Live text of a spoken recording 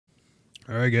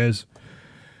Alright guys,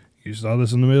 you saw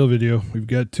this in the mail video. We've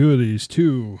got two of these,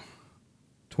 two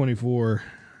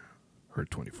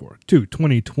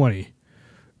 2020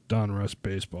 Donruss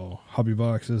baseball hobby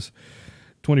boxes.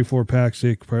 24 packs,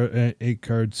 8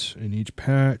 cards in each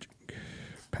patch.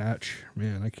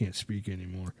 Man, I can't speak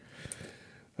anymore.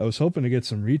 I was hoping to get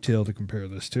some retail to compare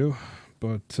this to,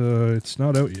 but it's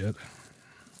not out yet.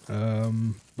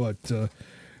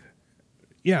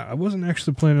 Yeah, I wasn't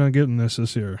actually planning on getting this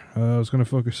year. I was going to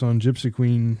focus on Gypsy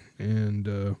Queen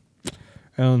and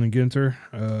Allen and Ginter.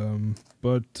 I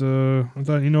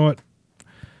thought, you know what?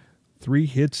 3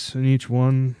 hits in each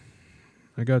one.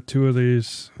 I got 2 of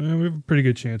these. We have a pretty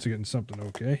good chance of getting something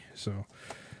okay. So,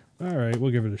 all right,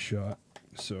 we'll give it a shot.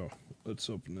 So, let's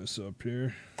open this up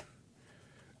here.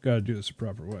 Got to do this the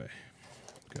proper way.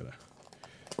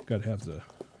 Gotta have the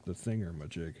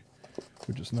thingamajig,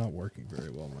 which is not working very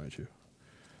well, mind you.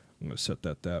 I'm going to set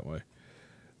that way.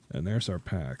 And there's our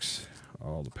packs,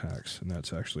 all the packs, and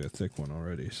that's actually a thick one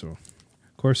already. So,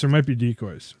 of course, there might be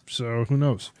decoys, so who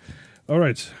knows. All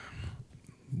right,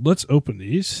 let's open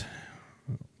these.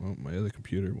 Oh, my other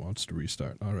computer wants to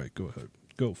restart. All right, go ahead.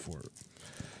 Go for it.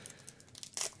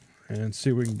 And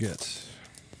see what we can get.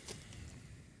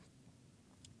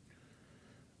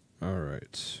 All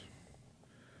right.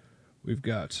 We've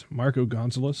got Marco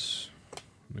Gonzalez.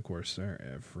 And of course, they're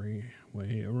every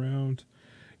way around.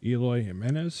 Eloy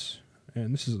Jimenez.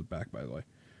 And this is the back, by the way.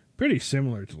 Pretty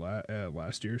similar to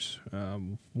last year's.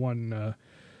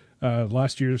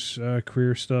 Last year's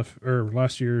career stuff, or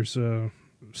last year's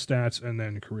stats, and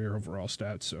then career overall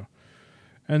stats. So,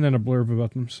 and then a blurb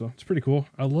about them. So it's pretty cool.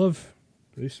 I love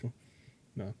these.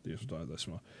 No, these will die this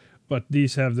small. But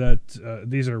these have that.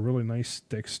 These are really nice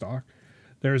thick stock.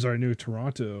 There's our new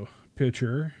Toronto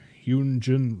pitcher,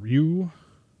 Hyunjin Ryu.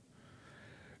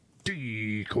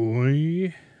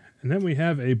 Decoy. And then we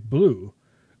have a blue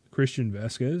Christian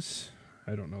Vasquez.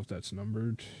 I don't know if that's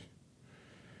numbered.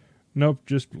 Nope,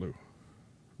 just blue.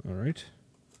 All right.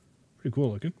 Pretty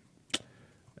cool looking.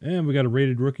 And we got a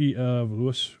rated rookie of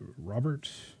Lewis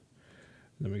Robert.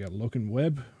 Then we got Logan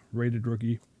Webb, rated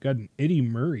rookie. Got an Eddie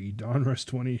Murray, Donruss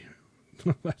 20.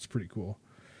 That's pretty cool.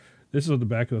 This is what the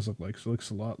back of this looks like. So it looks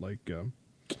a lot like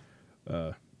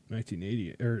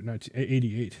 1980 or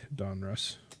 1988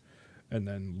 Donruss. And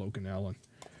then Logan Allen.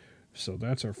 So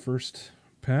that's our first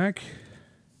pack.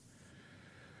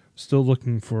 Still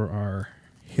looking for our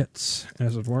hits,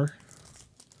 as it were.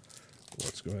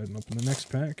 Let's go ahead and open the next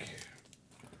pack.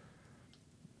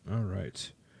 All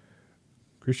right.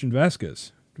 Christian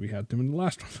Vasquez. We had them in the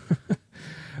last one.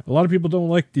 A lot of people don't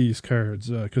like these cards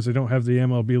because they don't have the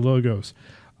MLB logos.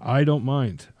 I don't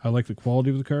mind. I like the quality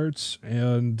of the cards,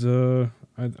 and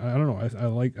I don't know. I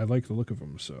like the look of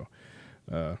them. So,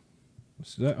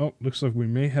 so that, oh, looks like we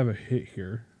may have a hit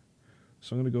here.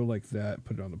 So I'm going to go like that,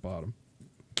 put it on the bottom.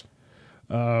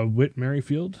 Whit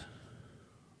Merrifield.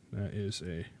 That is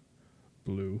a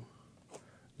blue.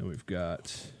 Then we've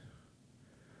got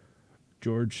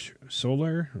George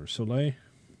Soler.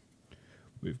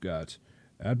 We've got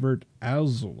Adbert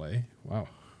Alzolay. Wow.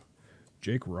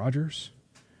 Jake Rogers.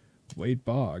 Wade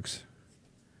Boggs.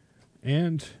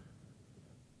 And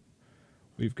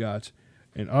we've got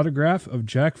an autograph of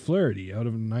Jack Flaherty out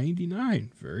of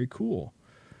 99. Very cool.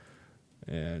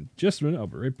 And just a minute, I'll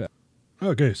be right back.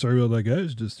 Okay, sorry about that,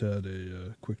 guys. Just had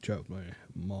a quick chat with my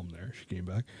mom there. She came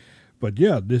back. But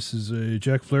yeah, this is a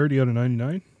Jack Flaherty out of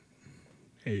 99.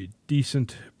 A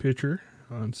decent pitcher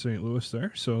on St. Louis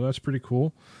there. So that's pretty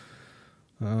cool.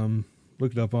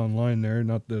 Looked up online there.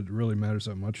 Not that it really matters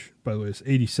that much. By the way, it's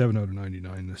 87 out of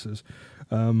 99 this is.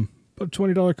 But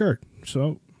 $20 card.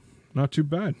 So not too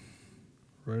bad.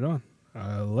 Right on.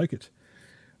 I like it.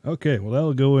 Okay, well,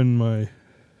 that'll go in my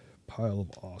pile of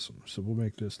awesome. So we'll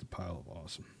make this the pile of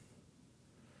awesome.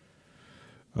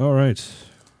 All right.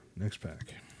 Next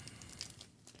pack.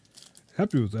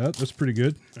 Happy with that. That's pretty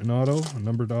good. An auto, a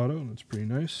numbered auto. That's pretty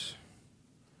nice.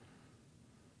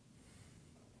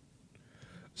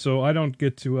 So I don't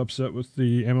get too upset with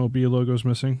the MLB logos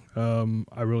missing.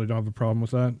 I really don't have a problem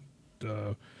with that.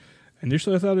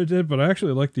 Initially I thought I did, but I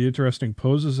actually like the interesting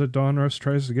poses that Donruss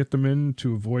tries to get them in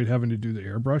to avoid having to do the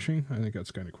airbrushing. I think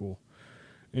that's kind of cool.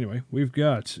 Anyway, we've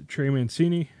got Trey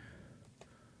Mancini,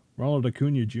 Ronald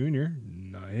Acuna Jr.,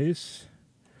 nice.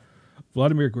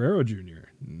 Vladimir Guerrero Jr.,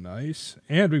 nice.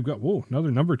 And we've got, whoa, another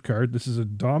numbered card. This is a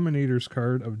Dominators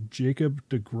card of Jacob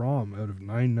deGrom out of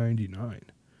 999.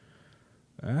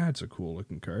 That's a cool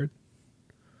looking card.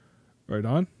 Right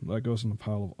on. That goes in the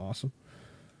pile of awesome.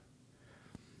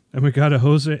 And we got a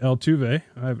Jose Altuve.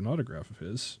 I have an autograph of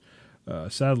his.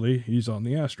 Sadly, he's on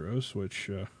the Astros, which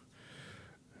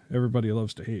Everybody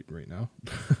loves to hate right now.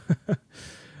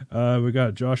 We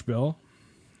got Josh Bell.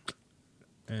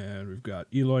 And we've got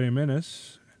Eloy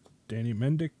Jimenez, Danny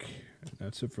Mendick. And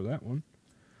that's it for that one.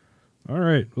 All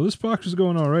right. Well, this box is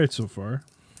going all right so far.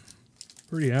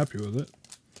 Pretty happy with it.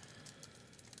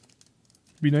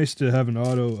 Be nice to have an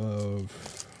auto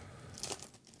of,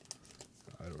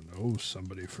 I don't know,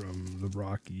 somebody from the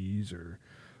Rockies or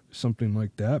something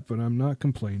like that, but I'm not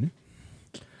complaining.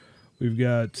 We've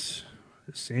got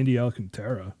Sandy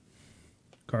Alcantara,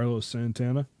 Carlos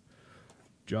Santana,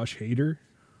 Josh Hader.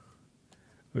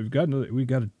 We got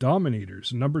a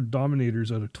Dominators, numbered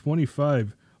Dominators out of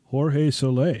 25, Jorge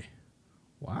Soler.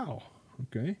 Wow.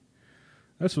 Okay.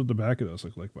 That's what the back of those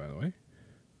look like, by the way.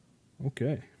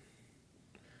 Okay.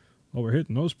 Well, we're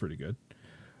hitting those pretty good.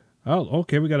 Oh,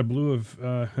 okay. We got a blue of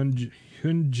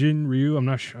Hyunjin Ryu.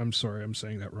 I'm sorry. I'm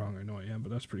saying that wrong. I know I am,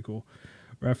 but that's pretty cool.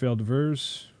 Rafael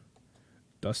Devers,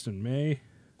 Dustin May,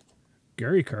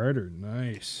 Gary Carter.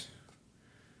 Nice.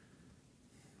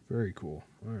 Very cool.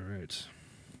 All right.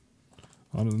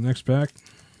 On to the next pack.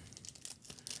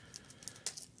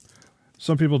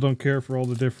 Some people don't care for all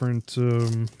the different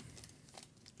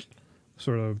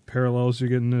sort of parallels you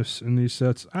get in these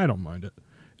sets. I don't mind it.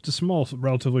 It's a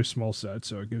relatively small set,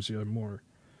 so it gives you more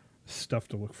stuff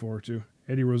to look forward to.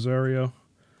 Eddie Rosario,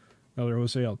 another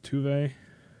Jose Altuve.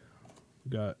 We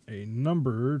got a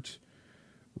numbered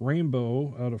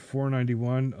rainbow out of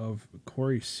 491 of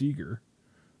Corey Seager.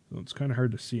 So it's kind of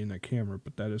hard to see in that camera,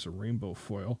 but that is a rainbow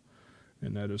foil.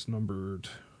 And that is numbered,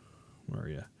 where are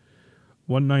you?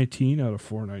 119 out of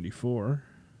 494.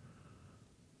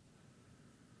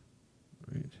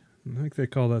 Right. I think they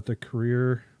call that the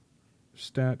career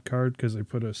stat card because they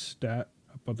put a stat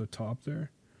up at the top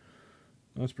there.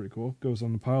 That's pretty cool. Goes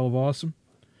on the pile of awesome.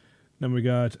 Then we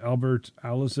got Albert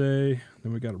Alize.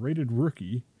 Then we got a rated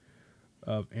rookie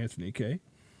of Anthony Kay.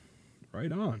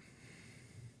 Right on.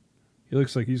 He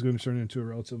looks like he's going to turn into a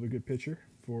relatively good pitcher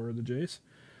for the Jays.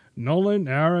 Nolan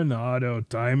Arenado,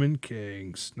 Diamond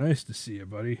Kings. Nice to see you,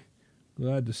 buddy.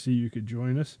 Glad to see you could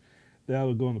join us.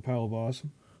 That'll go in the pile of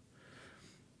awesome.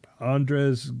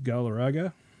 Andres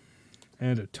Galarraga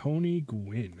and a Tony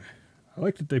Gwynn. I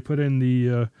like that they put in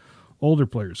the older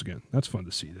players again. That's fun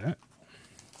to see that.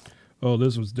 Oh,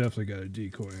 this one's definitely got a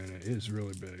decoy in it. It's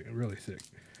really big and really thick.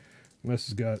 Unless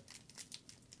it's got,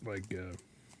 like,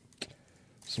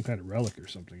 some kind of relic or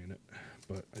something in it.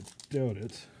 But I doubt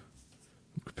it.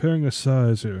 I'm comparing the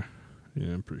size here.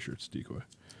 Yeah, I'm pretty sure it's decoy.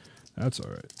 That's all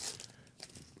right.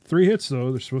 3 hits,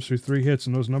 though. There's supposed to be 3 hits,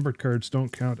 and those numbered cards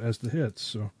don't count as the hits.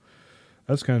 So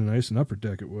that's kind of nice. In Upper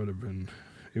Deck, it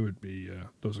would be,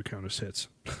 those would count as hits.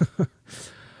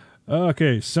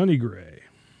 Okay, Sonny Gray.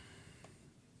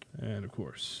 And, of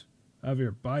course,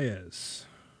 Javier Baez.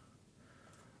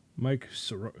 Mike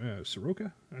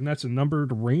Soroka. And that's a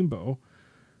numbered rainbow.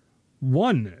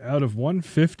 1 out of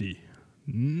 150.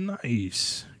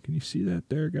 Nice. Can you see that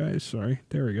there, guys? Sorry.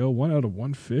 There we go. 1 out of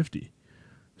 150.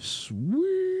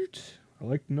 Sweet. I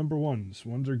like the number ones.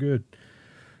 Ones are good.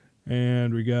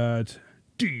 And we got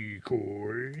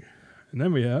decoy. And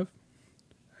then we have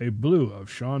a blue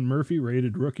of Sean Murphy,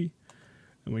 rated rookie.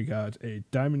 And we got a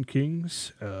Diamond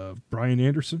Kings of Brian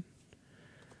Anderson.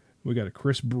 We got a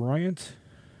Chris Bryant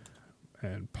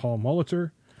and Paul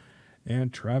Molitor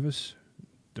and Travis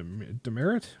Demerit.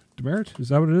 Demerit? Is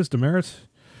that what it is? Demerit?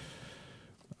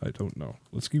 I don't know.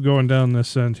 Let's keep going down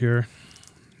this end here.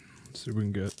 Let's see what we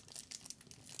can get.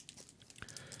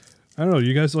 I don't know.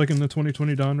 You guys liking the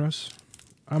 2020 Donruss?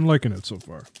 I'm liking it so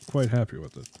far. Quite happy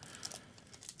with it.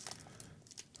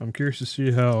 I'm curious to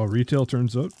see how retail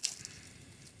turns out.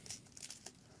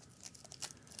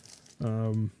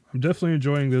 I'm definitely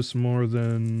enjoying this more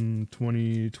than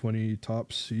 2020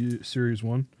 Top Series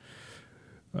 1.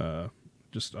 I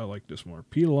like this more.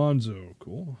 Pete Alonso,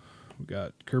 cool. We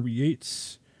got Kirby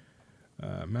Yates,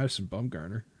 Madison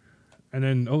Bumgarner. And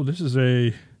then, this is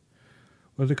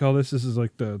what do they call this? This is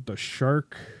like the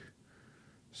Shark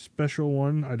special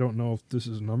one. I don't know if this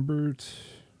is numbered.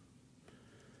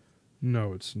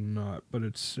 No, it's not. But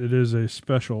it is a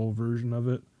special version of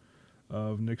it,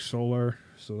 of Nick Solar.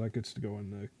 So that gets to go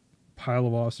in the pile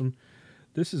of awesome.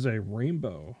 This is a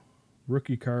rainbow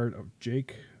rookie card of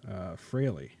Jake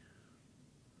Fraley.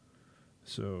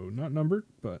 So not numbered,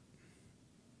 but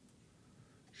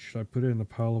should I put it in the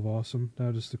pile of awesome?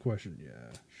 That is the question.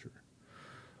 Yeah, sure.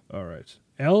 All right.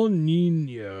 El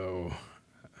Nino.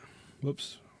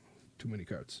 Whoops. Too many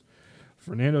cards.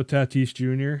 Fernando Tatis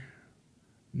Jr.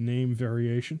 Name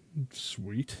variation.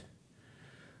 Sweet.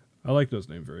 I like those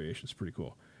name variations. Pretty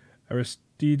cool.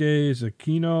 Aristides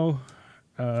Aquino.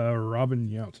 Robin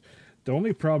Yount. The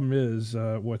only problem is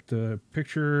with the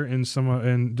picture and some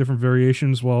and different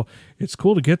variations. While it's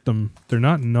cool to get them, they're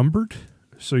not numbered,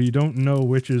 so you don't know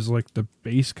which is like the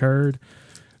base card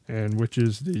and which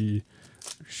is the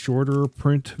shorter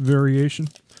print variation.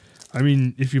 I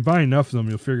mean, if you buy enough of them,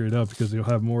 you'll figure it out because you'll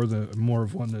have more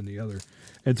of one than the other.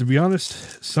 And to be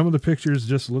honest, some of the pictures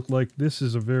just look like this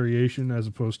is a variation as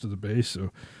opposed to the base,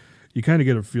 so you kind of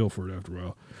get a feel for it after a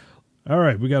while. All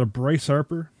right, we got a Bryce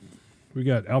Harper. We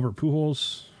got Albert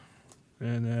Pujols.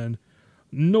 And then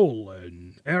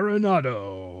Nolan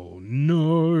Arenado.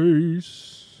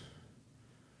 Nice.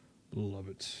 Love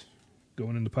it.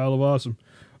 Going in the pile of awesome.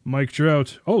 Mike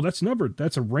Trout. Oh, that's numbered.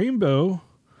 That's a rainbow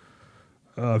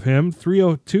of him.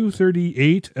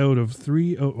 238 out of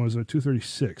 30. Oh, was it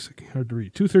 236? Hard to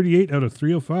read. 238 out of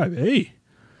 305. Hey,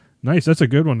 nice. That's a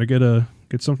good one to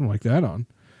get something like that on.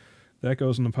 That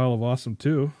goes in the pile of awesome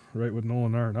too, right with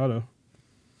Nolan Arenado.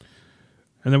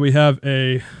 And then we have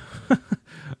a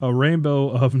rainbow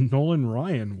of Nolan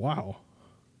Ryan. Wow.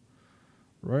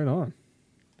 Right on.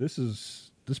 This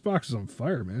box is on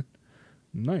fire, man.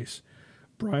 Nice.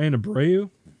 Brian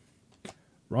Abreu,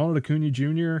 Ronald Acuna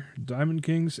Jr., Diamond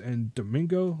Kings, and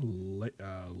Domingo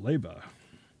Leyba.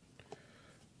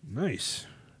 Nice.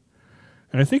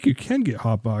 And I think you can get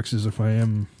hot boxes if I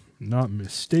am not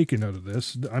mistaken out of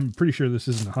this. I'm pretty sure this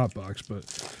isn't a hot box,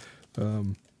 but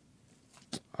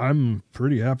I'm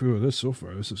pretty happy with this so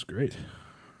far. This is great.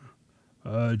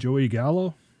 Joey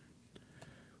Gallo.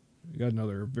 We got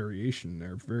another variation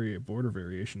there, border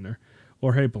variation there.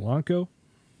 Jorge Polanco.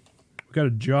 We got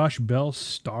a Josh Bell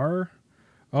Star.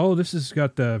 Oh, this has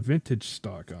got the vintage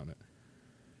stock on it.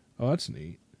 Oh, that's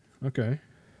neat. Okay.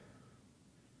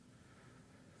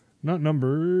 Not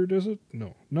numbered, is it?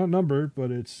 No, not numbered, but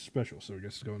it's special, so I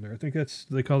guess it's going there. I think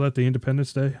they call that the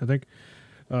Independence Day, I think.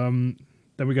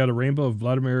 Then we got a rainbow of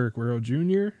Vladimir Guerrero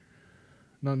Jr.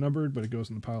 Not numbered, but it goes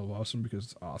in the pile of awesome because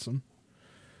it's awesome.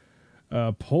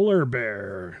 Polar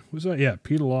Bear. Who's that? Yeah,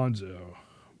 Pete Alonso.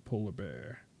 Polar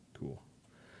Bear. Cool.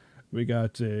 We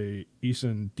got a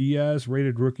Eason Diaz,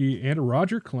 rated rookie, and a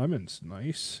Roger Clemens.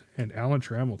 Nice. And Alan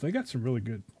Trammell. They got some really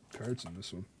good cards in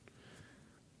this one.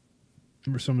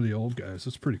 Remember some of the old guys.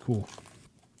 That's pretty cool.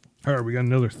 All right, we got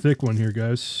another thick one here,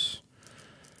 guys.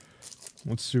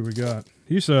 Let's see what we got.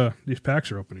 These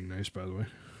packs are opening nice, by the way.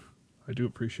 I do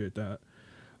appreciate that.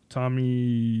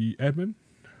 Tommy Edman.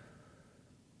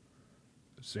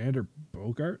 Xander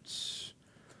Bogaerts.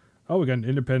 Oh, we got an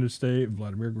Independence Day,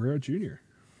 Vladimir Guerrero Jr.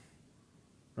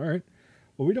 All right.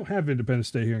 Well, we don't have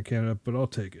Independence Day here in Canada, but I'll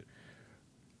take it.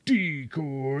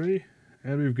 Decoy.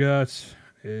 And we've got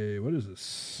a, what is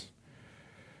this?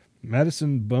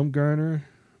 Madison Bumgarner.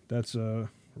 That's a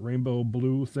rainbow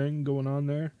blue thing going on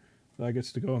there. That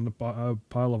gets to go on the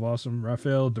pile of awesome.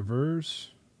 Rafael Devers.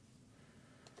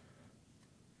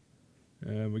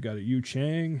 And we got a Yu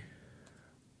Chang.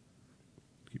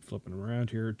 Keep flipping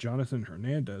around here. Jonathan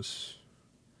Hernandez.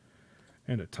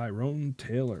 And a Tyrone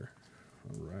Taylor.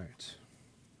 All right.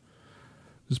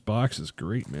 This box is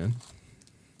great, man.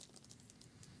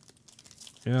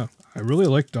 Yeah, I really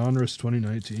like Donruss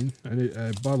 2019.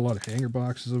 I bought a lot of hanger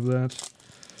boxes of that.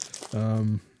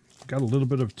 Got a little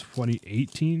bit of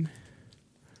 2018.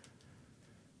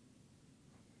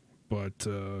 But,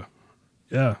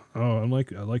 yeah. Oh, I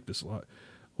like this a lot.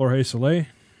 Jorge Soler.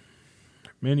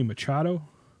 Manny Machado.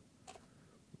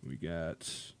 We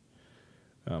got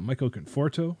Michael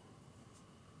Conforto.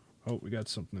 Oh, we got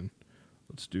something.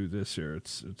 Let's do this here.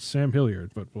 It's Sam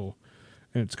Hilliard, but and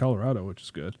it's Colorado, which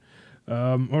is good.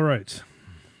 All right.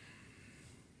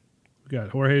 We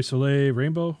got Jorge Soler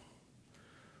Rainbow.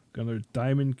 Got another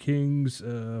Diamond Kings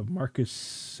Marcus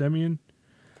Semien.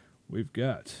 We've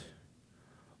got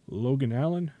Logan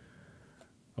Allen.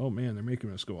 Oh man, they're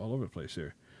making us go all over the place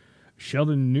here.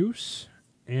 Sheldon Noose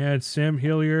and Sam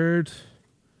Hilliard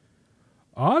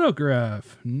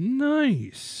autograph.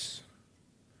 Nice.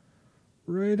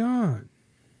 Right on.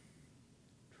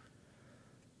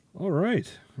 All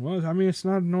right. Well, I mean, it's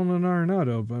not Nolan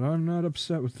Arenado, but I'm not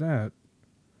upset with that.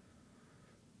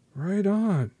 Right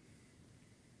on.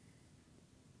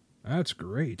 That's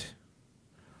great.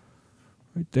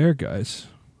 Right there, guys.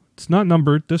 It's not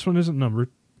numbered. This one isn't numbered.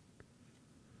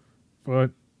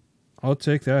 But I'll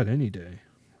take that any day.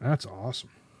 That's awesome.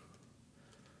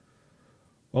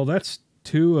 Well, that's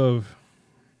two of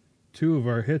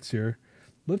our hits here.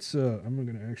 Let's, I'm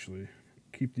going to actually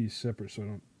keep these separate so I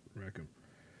don't wreck them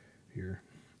here.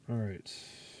 All right.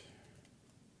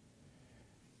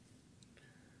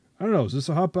 I don't know. Is this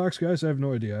a hot box, guys? I have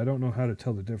no idea. I don't know how to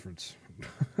tell the difference.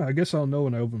 I guess I'll know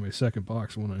when I open my second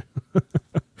box, won't I?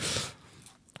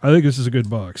 I think this is a good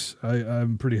box.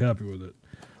 I'm pretty happy with it.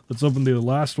 Let's open the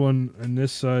last one on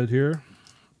this side here.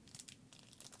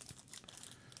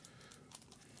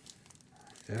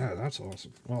 Yeah, that's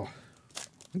awesome. Oh,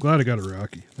 I'm glad I got a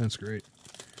Rocky. That's great.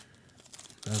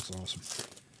 That's awesome.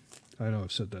 I know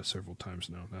I've said that several times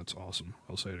now. That's awesome.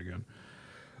 I'll say it again.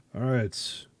 All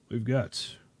right. We've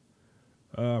got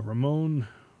Ramon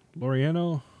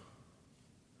Laureano,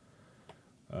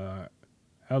 Adalberto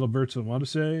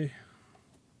Mondesi,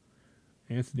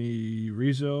 Anthony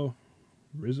Rizzo,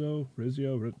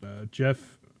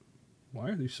 Jeff.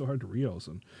 Why are these so hard to read all of a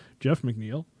sudden? Jeff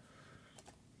McNeil.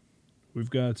 We've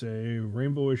got a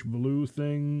rainbowish blue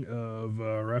thing of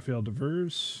Rafael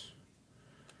Devers.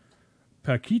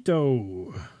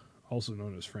 Paquito, also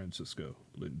known as Francisco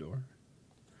Lindor.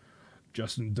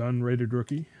 Justin Dunn, rated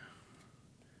rookie.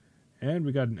 And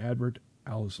we got an Adbert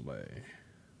Alzolay.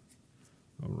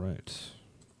 All right.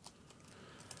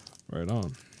 Right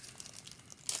on.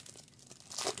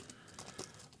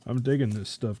 I'm digging this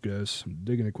stuff, guys. I'm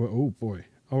digging it quite. Oh, boy.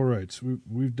 All right. So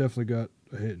we've definitely got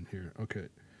a hit in here. Okay.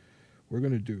 We're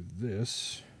going to do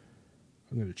this.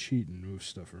 I'm going to cheat and move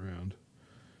stuff around.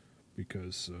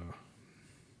 Because,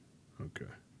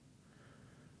 okay.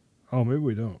 Oh, maybe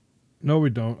we don't. No,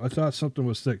 we don't. I thought something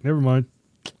was thick. Never mind.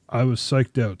 I was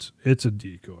psyched out. It's a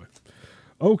decoy.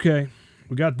 Okay.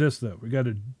 We got this, though. We got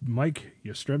a Mike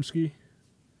Yastrzemski.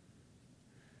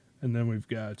 And then we've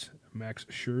got Max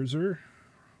Scherzer.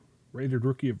 Rated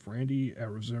rookie of Randy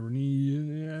Arizona.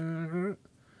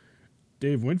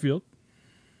 Dave Winfield.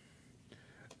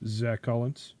 Zach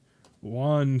Collins.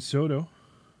 Juan Soto.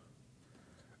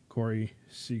 Corey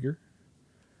Seager.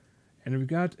 And we've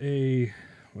got a,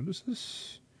 what is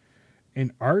this?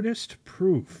 An artist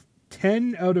proof.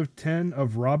 10 out of 10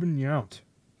 of Robin Yount.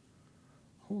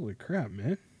 Holy crap,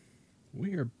 man.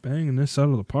 We are banging this out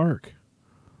of the park.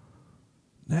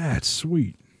 That's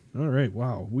sweet. All right,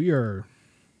 wow.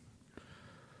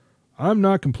 I'm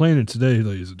not complaining today,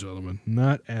 ladies and gentlemen.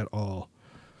 Not at all.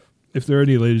 If there are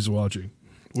any ladies watching,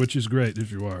 which is great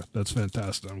if you are. That's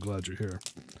fantastic. I'm glad you're here.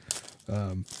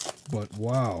 But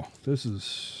wow, this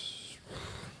is...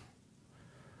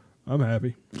 I'm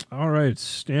happy. All right,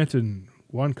 Stanton.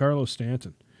 Juan Carlos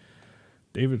Stanton.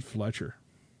 David Fletcher.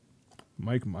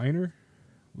 Mike Minor.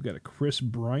 We got a Chris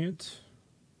Bryant.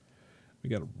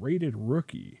 We got a rated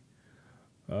rookie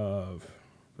of...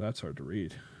 That's hard to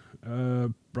read.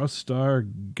 Brustar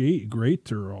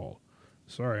Greaterall.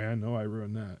 Sorry, I know I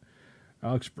ruined that.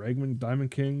 Alex Bregman,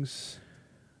 Diamond Kings.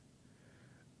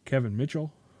 Kevin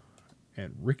Mitchell.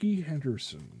 And Ricky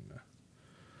Henderson.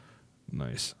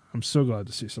 Nice. I'm so glad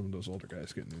to see some of those older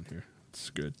guys getting in here. It's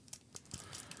good.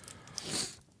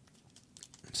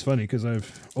 It's funny because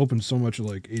I've opened so much of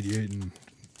like 88 and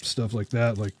stuff like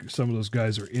that. Like some of those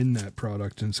guys are in that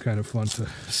product, and it's kind of fun to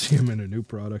see them in a new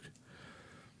product.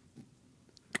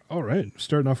 All right,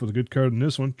 starting off with a good card in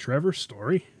this one. Trevor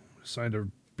Story signed a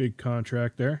big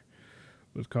contract there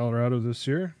with Colorado this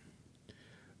year.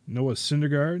 Noah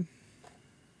Syndergaard.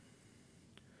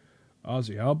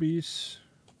 Ozzy Albies.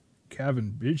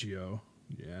 Kevin Biggio.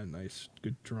 Yeah, nice.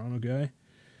 Good Toronto guy.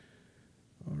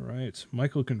 All right.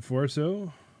 Michael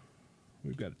Conforto.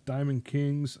 We've got Diamond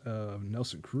Kings of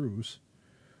Nelson Cruz.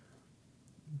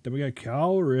 Then we got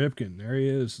Cal Ripken. There he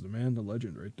is. The man, the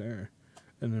legend right there.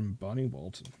 And then Bonnie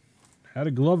Walton. Had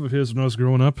a glove of his when I was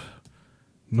growing up.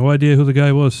 No idea who the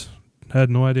guy was. Had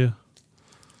no idea.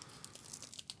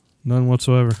 None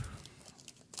whatsoever.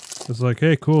 It's like,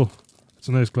 hey, cool. It's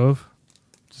a nice glove.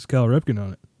 It's Cal Ripken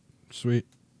on it. Sweet.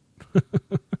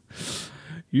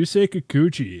 Yusei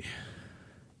Kikuchi.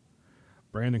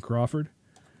 Brandon Crawford.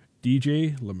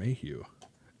 DJ LeMahieu.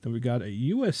 Then we got a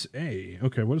USA.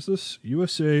 Okay, what is this?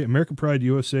 USA, American Pride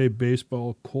USA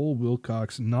Baseball, Cole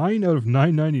Wilcox. 9 out of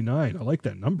 999. I like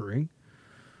that numbering.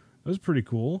 That's pretty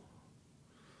cool.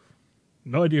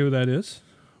 No idea who that is,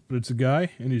 but it's a guy,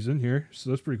 and he's in here,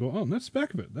 so that's pretty cool. Oh, and that's the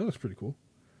back of it. That looks pretty cool.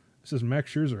 It says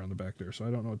Max Scherzer on the back there, so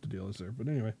I don't know what the deal is there. But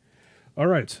anyway. All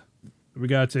right. We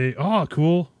got a, oh,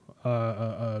 cool.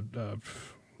 Hollow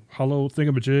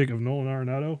thingamajig of Nolan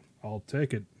Arenado. I'll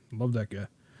take it. Love that guy.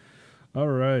 All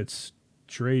right.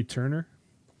 Trey Turner.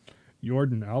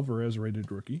 Jordan Alvarez,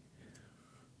 rated rookie.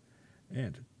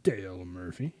 And Dale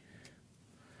Murphy.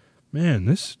 Man,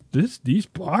 these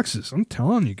boxes, I'm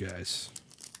telling you guys.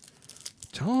 I'm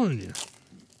telling you.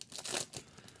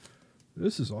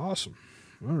 This is awesome.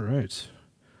 All right.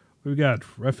 We've got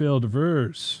Rafael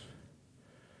Devers.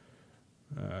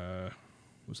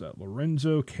 Was that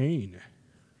Lorenzo Cain?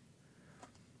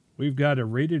 We've got a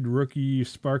rated rookie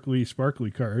sparkly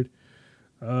card.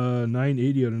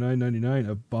 980 out of 999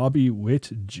 of Bobby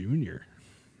Witt Jr.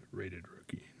 Rated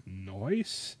rookie.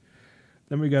 Nice.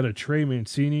 Then we got a Trey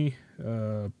Mancini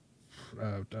Diamond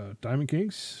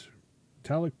Kings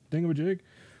metallic thingamajig.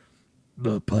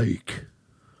 The Pike,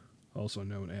 also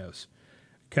known as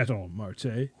Caton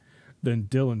Marte. Then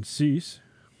Dylan Cease,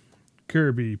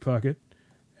 Kirby Puckett,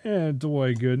 and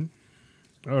Dwight Gooden.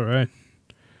 All right.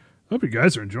 Hope you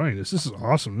guys are enjoying this. This is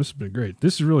awesome. This has been great.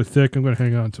 This is really thick. I'm going to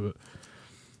hang on to it.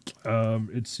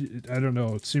 I don't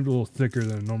know. It seemed a little thicker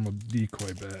than a normal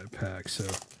decoy pack, so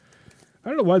I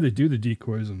don't know why they do the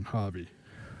decoys in hobby.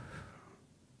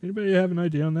 Anybody have an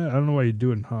idea on that? I don't know why you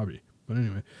do it in hobby. But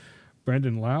anyway,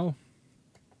 Brandon Lau,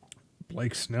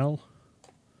 Blake Snell,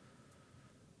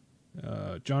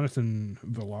 Jonathan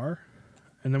Villar,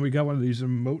 and then we got one of these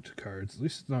emote cards. At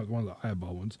least it's not one of the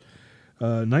eyeball ones.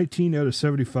 19 out of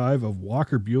 75 of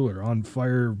Walker Buehler on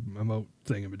fire emote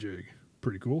thingamajig.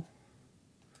 Pretty cool.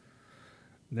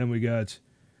 And then we got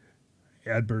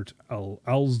Adbert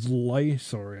Alzley.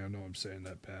 Sorry, I know I'm saying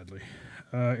that badly.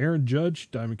 Aaron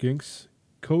Judge, Diamond Kings.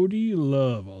 Cody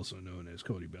Love, also known as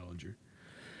Cody Bellinger.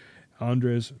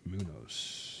 Andres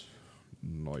Munoz.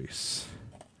 Nice.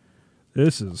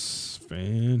 This is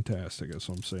fantastic. That's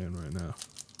what I'm saying right now.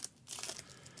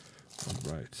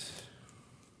 All right.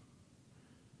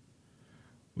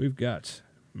 We've got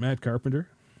Matt Carpenter,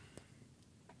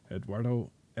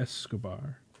 Eduardo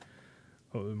Escobar,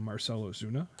 Marcelo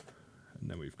Zuna, and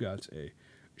then we've got a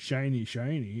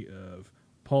shiny of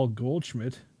Paul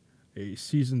Goldschmidt, a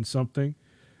season something,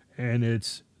 and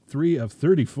it's 3 of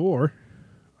 34.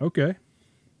 Okay,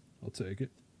 I'll take it.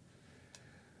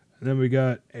 And then we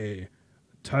got a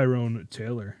Tyrone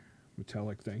Taylor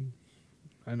metallic thing.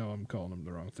 I know I'm calling him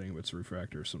the wrong thing, but it's a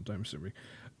refractor sometimes.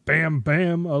 Bam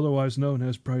Bam, otherwise known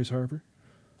as Bryce Harper.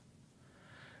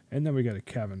 And then we got a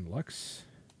Kevin Lux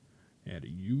and a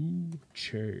Yu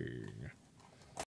Chang.